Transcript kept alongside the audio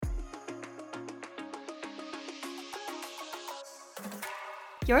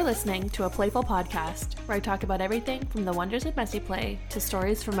You're listening to a playful podcast where I talk about everything from the wonders of messy play to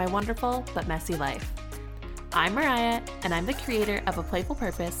stories from my wonderful but messy life. I'm Mariah, and I'm the creator of A Playful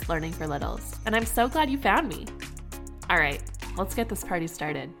Purpose Learning for Littles, and I'm so glad you found me. All right, let's get this party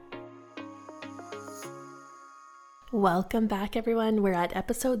started. Welcome back, everyone. We're at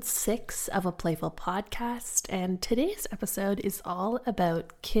episode 6 of A Playful Podcast, and today's episode is all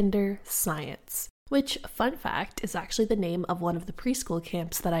about Kinder Science, which, fun fact, is actually the name of one of the preschool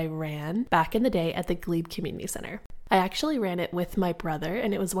camps that I ran back in the day at the Glebe Community Center. I actually ran it with my brother,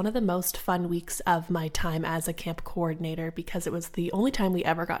 and it was one of the most fun weeks of my time as a camp coordinator because it was the only time we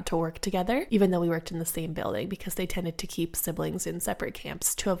ever got to work together, even though we worked in the same building, because they tended to keep siblings in separate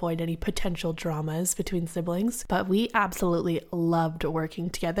camps to avoid any potential dramas between siblings. But we absolutely loved working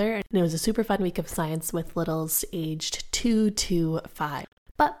together, and it was a super fun week of science with littles aged 2 to 5.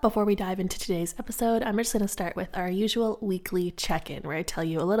 But before we dive into today's episode, I'm just going to start with our usual weekly check-in, where I tell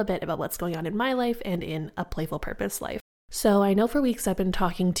you a little bit about what's going on in my life and in A Playful Purpose life. So I know for weeks I've been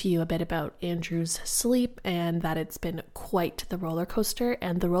talking to you a bit about Andrew's sleep and that it's been quite the roller coaster,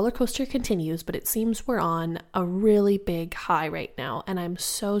 and the roller coaster continues, but it seems we're on a really big high right now, and I'm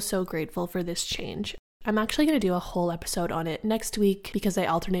so grateful for this change. I'm actually going to do a whole episode on it next week because I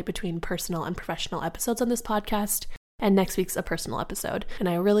alternate between personal and professional episodes on this podcast. And next week's a personal episode. And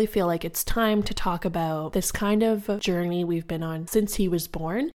I really feel like it's time to talk about this kind of journey we've been on since he was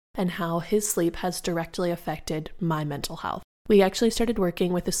born and how his sleep has directly affected my mental health. We actually started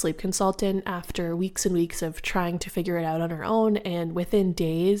working with a sleep consultant after weeks and weeks of trying to figure it out on our own, and within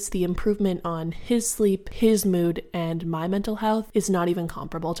days, the improvement on his sleep, his mood, and my mental health is not even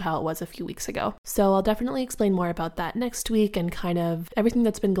comparable to how it was a few weeks ago. So I'll definitely explain more about that next week and kind of everything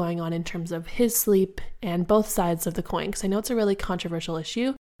that's been going on in terms of his sleep and both sides of the coin, because I know it's a really controversial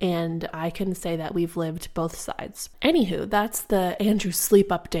issue, and I can say that we've lived both sides. Anywho, that's the Andrew sleep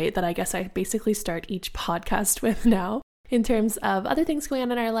update that I guess I basically start each podcast with now. In terms of other things going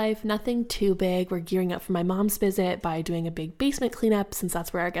on in our life, nothing too big. We're gearing up for my mom's visit by doing a big basement cleanup since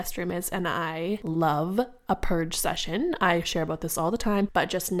that's where our guest room is, and I love a purge session. I share about this all the time, but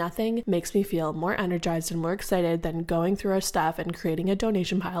just nothing makes me feel more energized and more excited than going through our stuff and creating a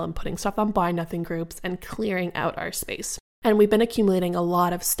donation pile and putting stuff on Buy Nothing groups and clearing out our space. And we've been accumulating a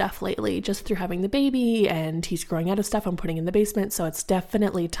lot of stuff lately just through having the baby, and he's growing out of stuff I'm putting in the basement, so it's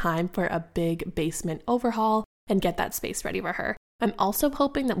definitely time for a big basement overhaul and get that space ready for her. I'm also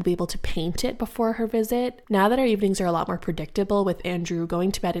hoping that we'll be able to paint it before her visit. Now that our evenings are a lot more predictable with Andrew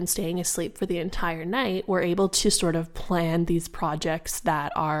going to bed and staying asleep for the entire night, we're able to sort of plan these projects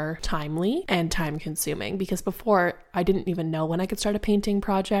that are timely and time consuming, because before I didn't even know when I could start a painting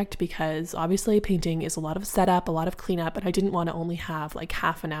project, because obviously painting is a lot of setup, a lot of cleanup, and I didn't want to only have like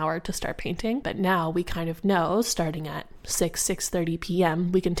half an hour to start painting. But now we kind of know, starting at 6:30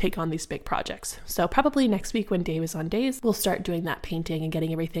 p.m. we can take on these big projects. So probably next week when Dave is on days, we'll start doing that painting and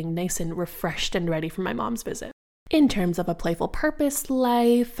getting everything nice and refreshed and ready for my mom's visit. In terms of A Playful Purpose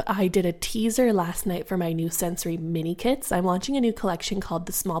life, I did a teaser last night for my new sensory mini kits. I'm launching a new collection called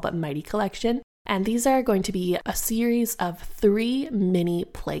the Small But Mighty Collection, and these are going to be a series of 3 mini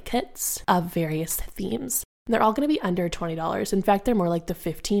play kits of various themes. They're all going to be under $20. In fact, they're more like the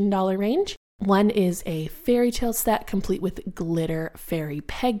 $15 range. One is a fairy tale set complete with glitter fairy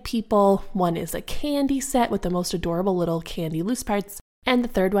peg people. One is a candy set with the most adorable little candy loose parts. And the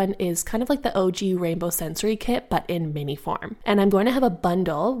third one is kind of like the OG Rainbow Sensory Kit, but in mini form. And I'm going to have a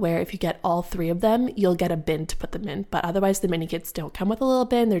bundle where if you get all 3 of them, you'll get a bin to put them in. But otherwise, the mini kits don't come with a little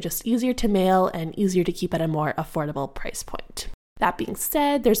bin. They're just easier to mail and easier to keep at a more affordable price point. That being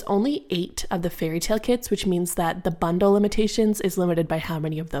said, there's only 8 of the fairy tale kits, which means that the bundle limitations is limited by how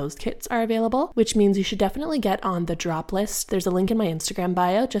many of those kits are available, which means you should definitely get on the drop list. There's a link in my Instagram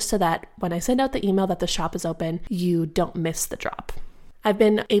bio just so that when I send out the email that the shop is open, you don't miss the drop. I've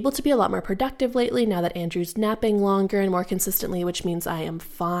been able to be a lot more productive lately now that Andrew's napping longer and more consistently, which means I am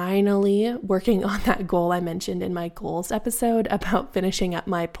finally working on that goal I mentioned in my goals episode about finishing up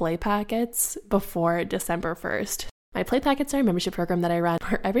my play packets before December 1st. My play packets are a membership program that I run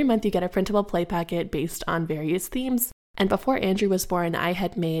where every month you get a printable play packet based on various themes. And before Andrew was born, I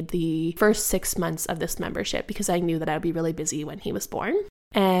had made the first 6 months of this membership because I knew that I would be really busy when he was born.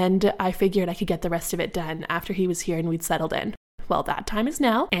 And I figured I could get the rest of it done after he was here and we'd settled in. Well, that time is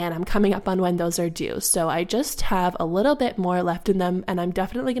now, and I'm coming up on when those are due. So I just have a little bit more left in them, and I'm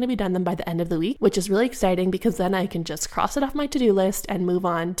definitely going to be done them by the end of the week, which is really exciting because then I can just cross it off my to-do list and move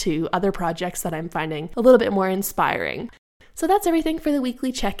on to other projects that I'm finding a little bit more inspiring. So that's everything for the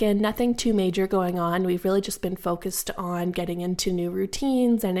weekly check-in. Nothing too major going on. We've really just been focused on getting into new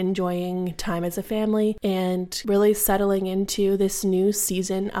routines and enjoying time as a family and really settling into this new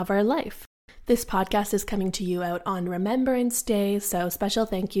season of our life. This podcast is coming to you out on Remembrance Day, so special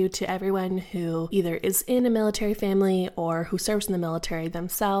thank you to everyone who either is in a military family or who serves in the military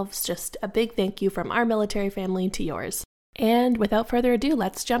themselves. Just a big thank you from our military family to yours. And without further ado,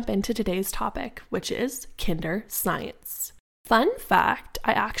 let's jump into today's topic, which is Kinder Science. Fun fact,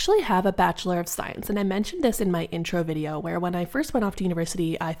 I actually have a Bachelor of Science, and I mentioned this in my intro video where when I first went off to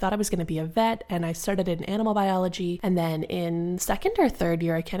university, I thought I was going to be a vet, and I started in animal biology, and then in second or third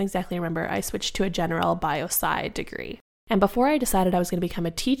year, I can't exactly remember, I switched to a general bio-sci degree. And before I decided I was going to become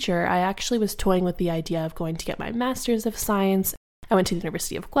a teacher, I actually was toying with the idea of going to get my Master's of Science. I went to the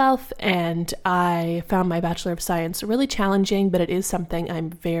University of Guelph, and I found my Bachelor of Science really challenging, but it is something I'm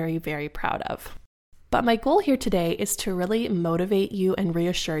very, very proud of. But my goal here today is to really motivate you and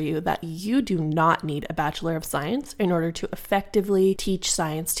reassure you that you do not need a Bachelor of Science in order to effectively teach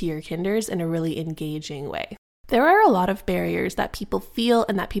science to your kinders in a really engaging way. There are a lot of barriers that people feel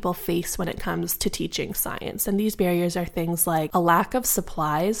and that people face when it comes to teaching science. And these barriers are things like a lack of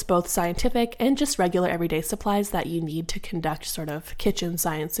supplies, both scientific and just regular everyday supplies that you need to conduct sort of kitchen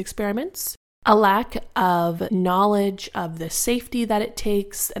science experiments. A lack of knowledge of the safety that it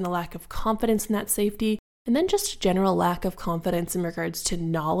takes and a lack of confidence in that safety, and then just a general lack of confidence in regards to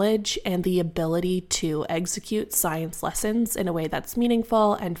knowledge and the ability to execute science lessons in a way that's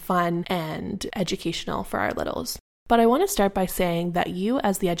meaningful and fun and educational for our littles. But I want to start by saying that you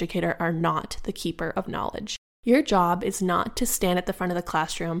as the educator are not the keeper of knowledge. Your job is not to stand at the front of the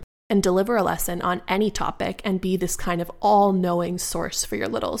classroom and deliver a lesson on any topic and be this kind of all-knowing source for your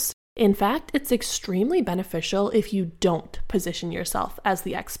littles. In fact, it's extremely beneficial if you don't position yourself as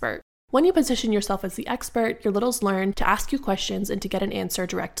the expert. When you position yourself as the expert, your littles learn to ask you questions and to get an answer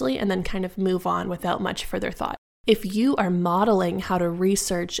directly and then kind of move on without much further thought. If you are modeling how to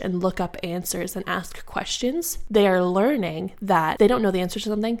research and look up answers and ask questions, they are learning that they don't know the answer to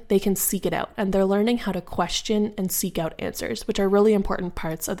something, they can seek it out. And they're learning how to question and seek out answers, which are really important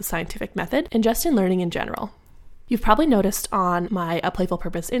parts of the scientific method and just in learning in general. You've probably noticed on my A Playful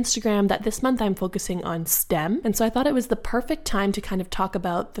Purpose Instagram that this month I'm focusing on STEM, and so I thought it was the perfect time to kind of talk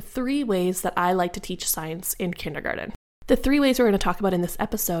about the 3 ways that I like to teach science in kindergarten. The 3 ways we're going to talk about in this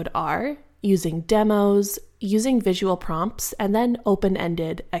episode are using demos, using visual prompts, and then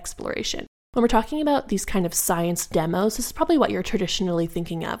open-ended exploration. When we're talking about these kind of science demos, this is probably what you're traditionally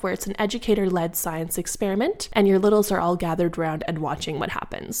thinking of, where it's an educator-led science experiment and your littles are all gathered around and watching what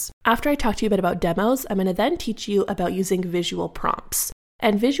happens. After I talk to you a bit about demos, I'm going to then teach you about using visual prompts.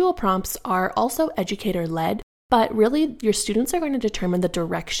 And visual prompts are also educator-led, but really your students are going to determine the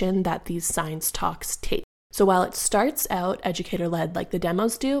direction that these science talks take. So while it starts out educator-led like the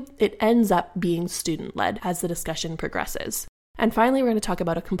demos do, it ends up being student-led as the discussion progresses. And finally, we're going to talk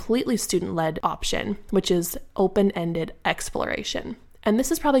about a completely student-led option, which is open-ended exploration. And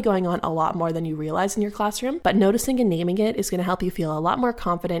this is probably going on a lot more than you realize in your classroom, but noticing and naming it is going to help you feel a lot more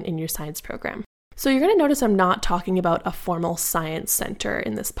confident in your science program. So you're going to notice I'm not talking about a formal science center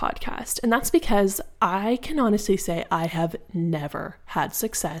in this podcast, and that's because I can honestly say I have never had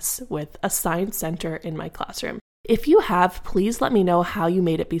success with a science center in my classroom. If you have, please let me know how you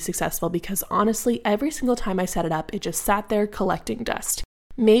made it be successful because honestly, every single time I set it up, it just sat there collecting dust.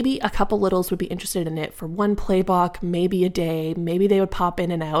 Maybe a couple littles would be interested in it for one play block, maybe a day, maybe they would pop in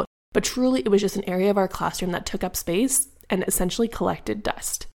and out, but truly it was just an area of our classroom that took up space and essentially collected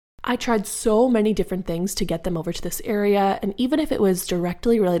dust. I tried so many different things to get them over to this area, and even if it was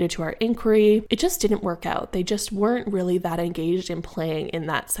directly related to our inquiry, it just didn't work out. They just weren't really that engaged in playing in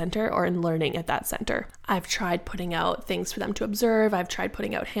that center or in learning at that center. I've tried putting out things for them to observe. I've tried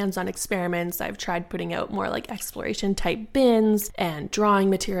putting out hands-on experiments. I've tried putting out more like exploration type bins and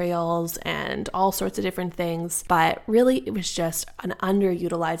drawing materials and all sorts of different things. But really, it was just an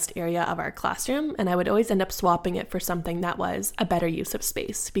underutilized area of our classroom, and I would always end up swapping it for something that was a better use of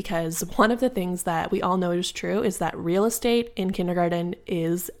space. Because one of the things that we all know is true is that real estate in kindergarten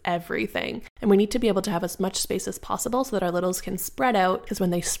is everything. And we need to be able to have as much space as possible so that our littles can spread out, because when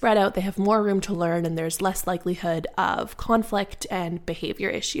they spread out, they have more room to learn and there's less likelihood of conflict and behavior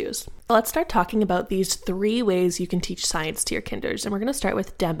issues. So let's start talking about these 3 ways you can teach science to your kinders. And we're going to start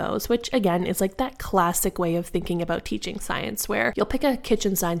with demos, which again is like that classic way of thinking about teaching science, where you'll pick a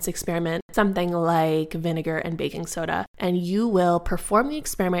kitchen science experiment, something like vinegar and baking soda, and you will perform the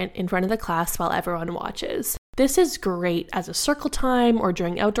experiment in front of the class while everyone watches. This is great as a circle time or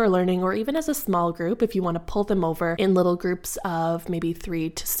during outdoor learning or even as a small group if you want to pull them over in little groups of maybe 3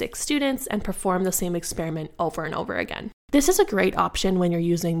 to 6 students and perform the same experiment over and over again. This is a great option when you're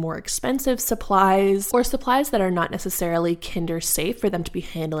using more expensive supplies or supplies that are not necessarily kinder safe for them to be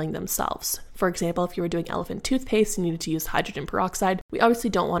handling themselves. For example, if you were doing elephant toothpaste and needed to use hydrogen peroxide, we obviously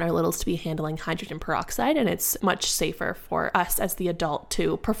don't want our littles to be handling hydrogen peroxide, and it's much safer for us as the adult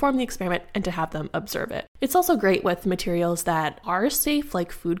to perform the experiment and to have them observe it. It's also great with materials that are safe,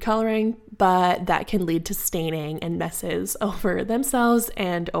 like food coloring, but that can lead to staining and messes over themselves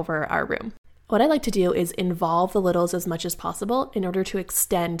and over our room. What I like to do is involve the littles as much as possible in order to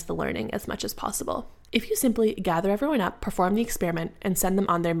extend the learning as much as possible. If you simply gather everyone up, perform the experiment, and send them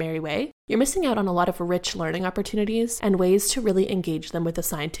on their merry way, you're missing out on a lot of rich learning opportunities and ways to really engage them with the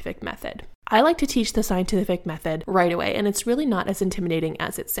scientific method. I like to teach the scientific method right away, and it's really not as intimidating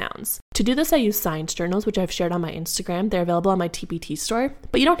as it sounds. To do this, I use science journals, which I've shared on my Instagram. They're available on my TPT store,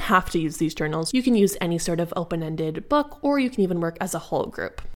 but you don't have to use these journals. You can use any sort of open-ended book, or you can even work as a whole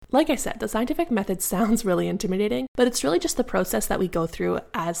group. Like I said, the scientific method sounds really intimidating, but it's really just the process that we go through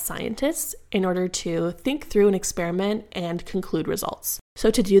as scientists in order to think through an experiment and conclude results.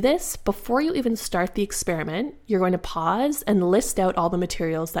 So to do this, before you even start the experiment, you're going to pause and list out all the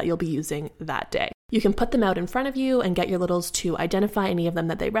materials that you'll be using that day. You can put them out in front of you and get your littles to identify any of them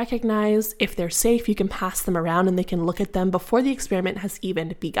that they recognize. If they're safe, you can pass them around and they can look at them before the experiment has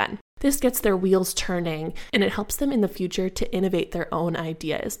even begun. This gets their wheels turning, and it helps them in the future to innovate their own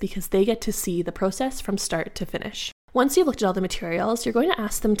ideas because they get to see the process from start to finish. Once you've looked at all the materials, you're going to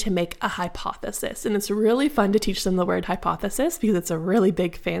ask them to make a hypothesis, and it's really fun to teach them the word hypothesis because it's a really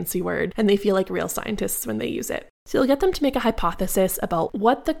big fancy word, and they feel like real scientists when they use it. So you'll get them to make a hypothesis about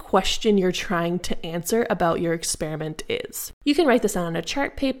what the question you're trying to answer about your experiment is. You can write this down on a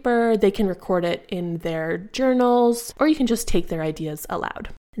chart paper, they can record it in their journals, or you can just take their ideas aloud.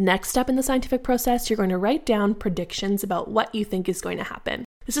 Next up in the scientific process, you're going to write down predictions about what you think is going to happen.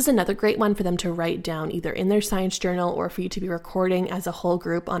 This is another great one for them to write down either in their science journal or for you to be recording as a whole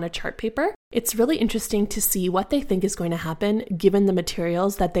group on a chart paper. It's really interesting to see what they think is going to happen given the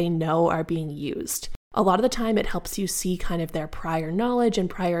materials that they know are being used. A lot of the time it helps you see kind of their prior knowledge and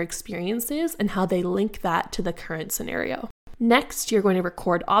prior experiences and how they link that to the current scenario. Next, you're going to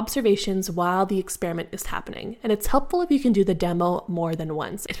record observations while the experiment is happening. And it's helpful if you can do the demo more than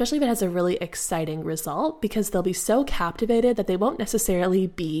once, especially if it has a really exciting result, because they'll be so captivated that they won't necessarily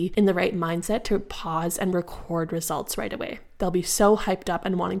be in the right mindset to pause and record results right away. They'll be so hyped up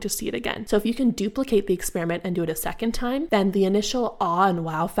and wanting to see it again. So if you can duplicate the experiment and do it a second time, then the initial awe and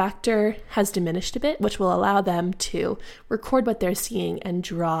wow factor has diminished a bit, which will allow them to record what they're seeing and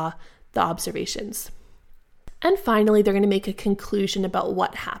draw the observations. And finally, they're going to make a conclusion about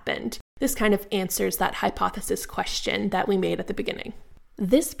what happened. This kind of answers that hypothesis question that we made at the beginning.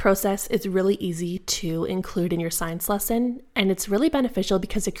 This process is really easy to include in your science lesson, and it's really beneficial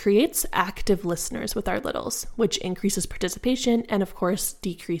because it creates active listeners with our littles, which increases participation and, of course,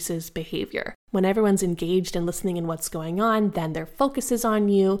 decreases behavior. When everyone's engaged and listening in what's going on, then their focus is on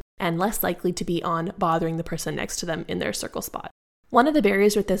you and less likely to be on bothering the person next to them in their circle spot. One of the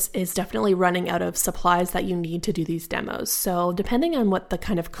barriers with this is definitely running out of supplies that you need to do these demos. So depending on what the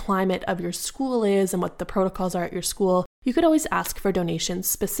kind of climate of your school is and what the protocols are at your school, you could always ask for donations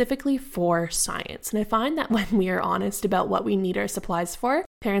specifically for science. And I find that when we are honest about what we need our supplies for,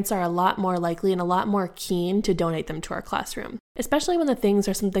 parents are a lot more likely and a lot more keen to donate them to our classroom, especially when the things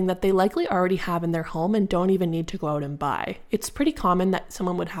are something that they likely already have in their home and don't even need to go out and buy. It's pretty common that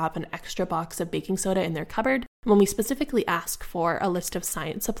someone would have an extra box of baking soda in their cupboard. When we specifically ask for a list of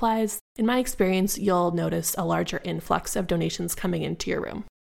science supplies, in my experience, you'll notice a larger influx of donations coming into your room.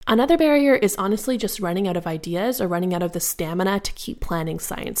 Another barrier is honestly just running out of ideas or running out of the stamina to keep planning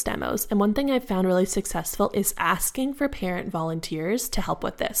science demos. And one thing I've found really successful is asking for parent volunteers to help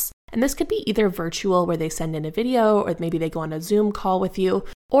with this. And this could be either virtual, where they send in a video, or maybe they go on a Zoom call with you,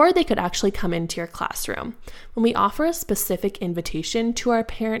 or they could actually come into your classroom. When we offer a specific invitation to our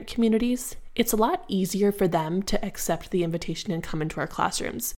parent communities, it's a lot easier for them to accept the invitation and come into our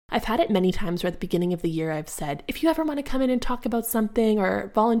classrooms. I've had it many times where at the beginning of the year I've said, if you ever want to come in and talk about something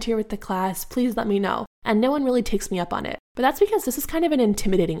or volunteer with the class, please let me know. And no one really takes me up on it. But that's because this is kind of an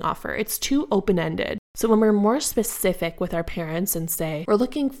intimidating offer. It's too open-ended. So when we're more specific with our parents and say, we're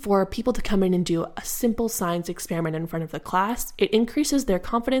looking for people to come in and do a simple science experiment in front of the class, it increases their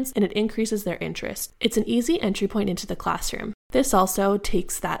confidence and it increases their interest. It's an easy entry point into the classroom. This also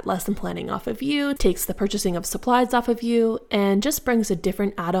takes that lesson planning off of you, takes the purchasing of supplies off of you, and just brings a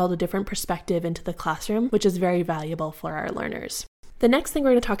different adult, a different perspective into the classroom, which is very valuable for our learners. The next thing we're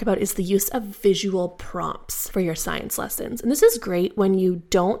going to talk about is the use of visual prompts for your science lessons. And this is great when you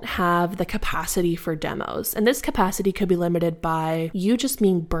don't have the capacity for demos. And this capacity could be limited by you just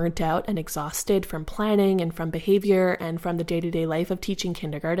being burnt out and exhausted from planning and from behavior and from the day-to-day life of teaching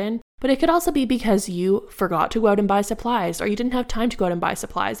kindergarten. But it could also be because you forgot to go out and buy supplies, or you didn't have time to go out and buy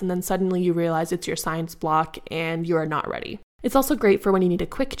supplies, and then suddenly you realize it's your science block and you are not ready. It's also great for when you need a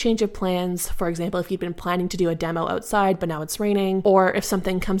quick change of plans. For example, if you've been planning to do a demo outside, but now it's raining, or if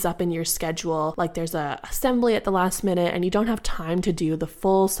something comes up in your schedule, like there's an assembly at the last minute and you don't have time to do the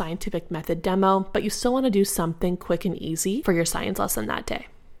full scientific method demo, but you still want to do something quick and easy for your science lesson that day.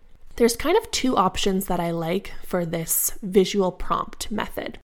 There's kind of two options that I like for this visual prompt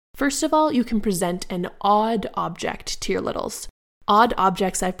method. First of all, you can present an odd object to your littles. Odd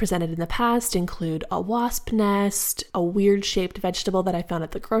objects I've presented in the past include a wasp nest, a weird-shaped vegetable that I found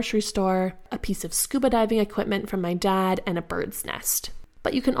at the grocery store, a piece of scuba diving equipment from my dad, and a bird's nest.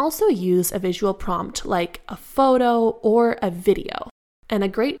 But you can also use a visual prompt like a photo or a video. And a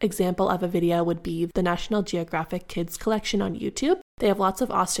great example of a video would be the National Geographic Kids collection on YouTube. They have lots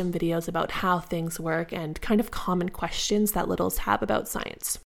of awesome videos about how things work and kind of common questions that littles have about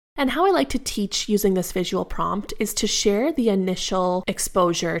science. And how I like to teach using this visual prompt is to share the initial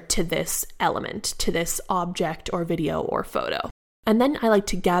exposure to this element, to this object or video or photo. And then I like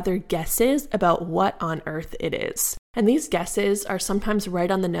to gather guesses about what on earth it is. And these guesses are sometimes right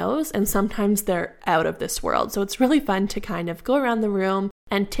on the nose and sometimes they're out of this world. So it's really fun to kind of go around the room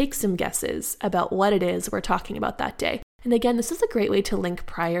and take some guesses about what it is we're talking about that day. And again, this is a great way to link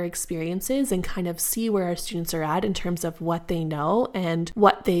prior experiences and kind of see where our students are at in terms of what they know and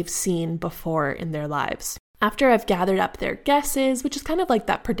what they've seen before in their lives. After I've gathered up their guesses, which is kind of like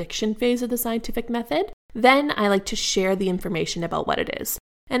that prediction phase of the scientific method, then I like to share the information about what it is.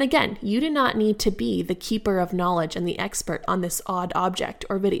 And again, you do not need to be the keeper of knowledge and the expert on this odd object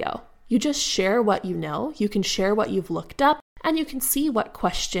or video. You just share what you know, you can share what you've looked up, and you can see what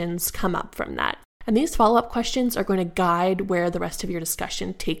questions come up from that. And these follow-up questions are going to guide where the rest of your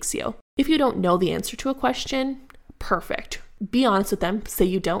discussion takes you. If you don't know the answer to a question, perfect. Be honest with them, say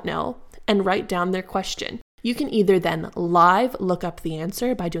you don't know, and write down their question. You can either then live look up the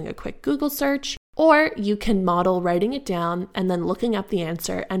answer by doing a quick Google search, or you can model writing it down and then looking up the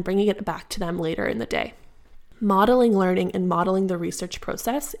answer and bringing it back to them later in the day. Modeling learning and modeling the research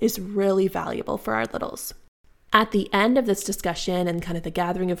process is really valuable for our littles. At the end of this discussion and kind of the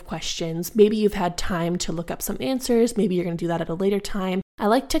gathering of questions, maybe you've had time to look up some answers, maybe you're going to do that at a later time. I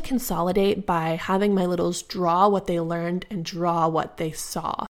like to consolidate by having my littles draw what they learned and draw what they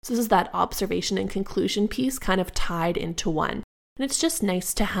saw. So this is that observation and conclusion piece kind of tied into one. And it's just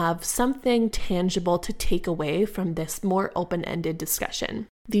nice to have something tangible to take away from this more open-ended discussion.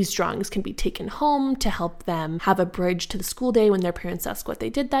 These drawings can be taken home to help them have a bridge to the school day when their parents ask what they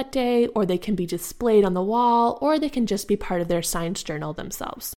did that day, or they can be displayed on the wall, or they can just be part of their science journal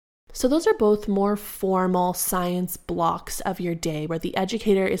themselves. So those are both more formal science blocks of your day where the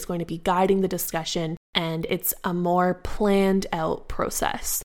educator is going to be guiding the discussion and it's a more planned out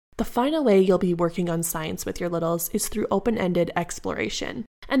process. The final way you'll be working on science with your littles is through open-ended exploration.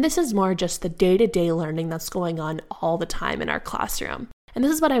 And this is more just the day-to-day learning that's going on all the time in our classroom. And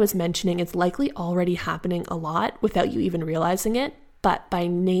this is what I was mentioning, it's likely already happening a lot without you even realizing it, but by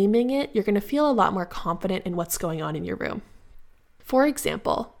naming it, you're going to feel a lot more confident in what's going on in your room. For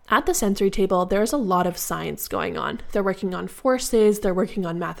example, at the sensory table, there's a lot of science going on. They're working on forces, they're working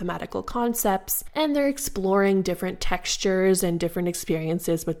on mathematical concepts, and they're exploring different textures and different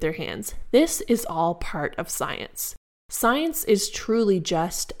experiences with their hands. This is all part of science. Science is truly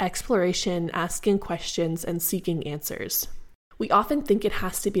just exploration, asking questions, and seeking answers. We often think it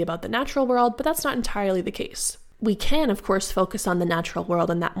has to be about the natural world, but that's not entirely the case. We can, of course, focus on the natural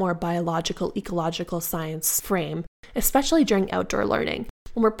world and that more biological, ecological science frame, especially during outdoor learning.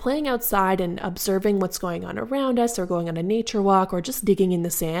 When we're playing outside and observing what's going on around us or going on a nature walk or just digging in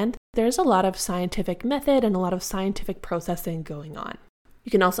the sand, there's a lot of scientific method and a lot of scientific processing going on. You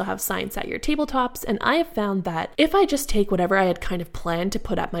can also have science at your tabletops, and I have found that if I just take whatever I had kind of planned to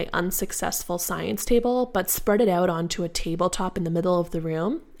put at my unsuccessful science table, but spread it out onto a tabletop in the middle of the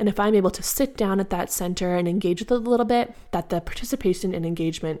room, and if I'm able to sit down at that center and engage with it a little bit, that the participation and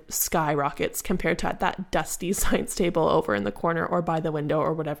engagement skyrockets compared to that dusty science table over in the corner or by the window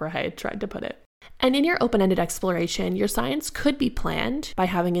or whatever I had tried to put it. And in your open-ended exploration, your science could be planned by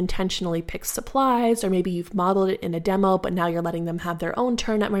having intentionally picked supplies, or maybe you've modeled it in a demo, but now you're letting them have their own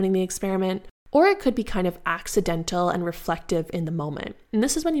turn at running the experiment. Or it could be kind of accidental and reflective in the moment. And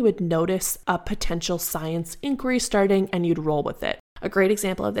this is when you would notice a potential science inquiry starting and you'd roll with it. A great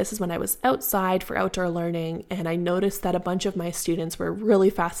example of this is when I was outside for outdoor learning and I noticed that a bunch of my students were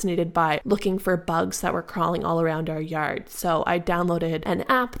really fascinated by looking for bugs that were crawling all around our yard. So I downloaded an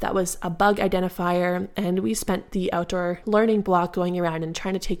app that was a bug identifier, and we spent the outdoor learning block going around and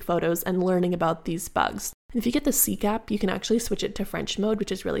trying to take photos and learning about these bugs. And if you get the Seek app, you can actually switch it to French mode,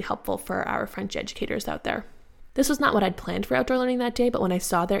 which is really helpful for our French educators out there. This was not what I'd planned for outdoor learning that day, but when I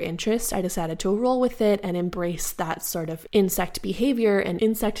saw their interest, I decided to roll with it and embrace that sort of insect behavior and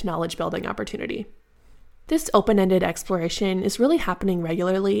insect knowledge building opportunity. This open-ended exploration is really happening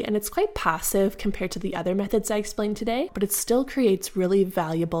regularly, and it's quite passive compared to the other methods I explained today, but it still creates really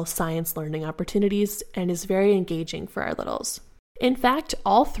valuable science learning opportunities and is very engaging for our littles. In fact,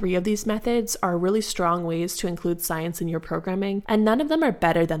 all 3 of these methods are really strong ways to include science in your programming, and none of them are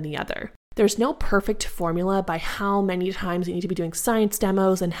better than the other. There's no perfect formula by how many times you need to be doing science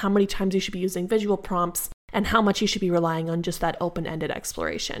demos and how many times you should be using visual prompts and how much you should be relying on just that open-ended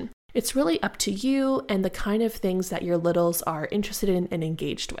exploration. It's really up to you and the kind of things that your littles are interested in and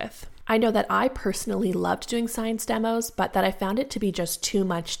engaged with. I know that I personally loved doing science demos, but that I found it to be just too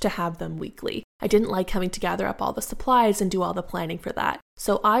much to have them weekly. I didn't like having to gather up all the supplies and do all the planning for that.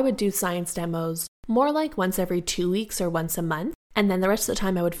 So I would do science demos more like once every 2 weeks or once a month. And then the rest of the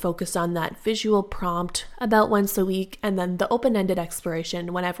time I would focus on that visual prompt about once a week and then the open-ended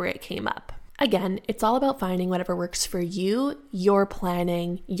exploration whenever it came up. Again, it's all about finding whatever works for you, your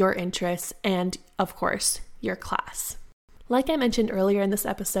planning, your interests, and of course, your class. Like I mentioned earlier in this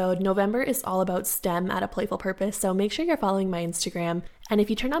episode, November is all about STEM at a Playful Purpose, so make sure you're following my Instagram. And if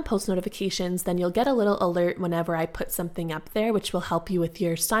you turn on post notifications, then you'll get a little alert whenever I put something up there, which will help you with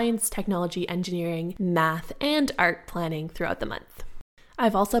your science, technology, engineering, math, and art planning throughout the month.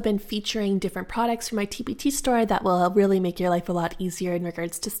 I've also been featuring different products from my TPT store that will really make your life a lot easier in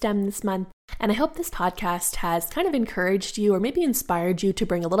regards to STEM this month. And I hope this podcast has kind of encouraged you or maybe inspired you to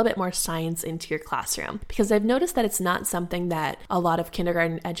bring a little bit more science into your classroom, because I've noticed that it's not something that a lot of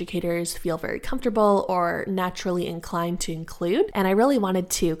kindergarten educators feel very comfortable or naturally inclined to include. And I really wanted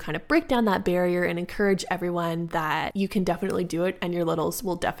to kind of break down that barrier and encourage everyone that you can definitely do it and your littles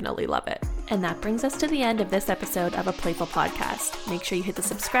will definitely love it. And that brings us to the end of this episode of A Playful Podcast. Make sure you hit the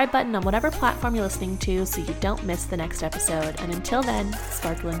subscribe button on whatever platform you're listening to so you don't miss the next episode. And until then,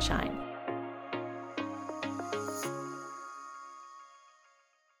 sparkle and shine.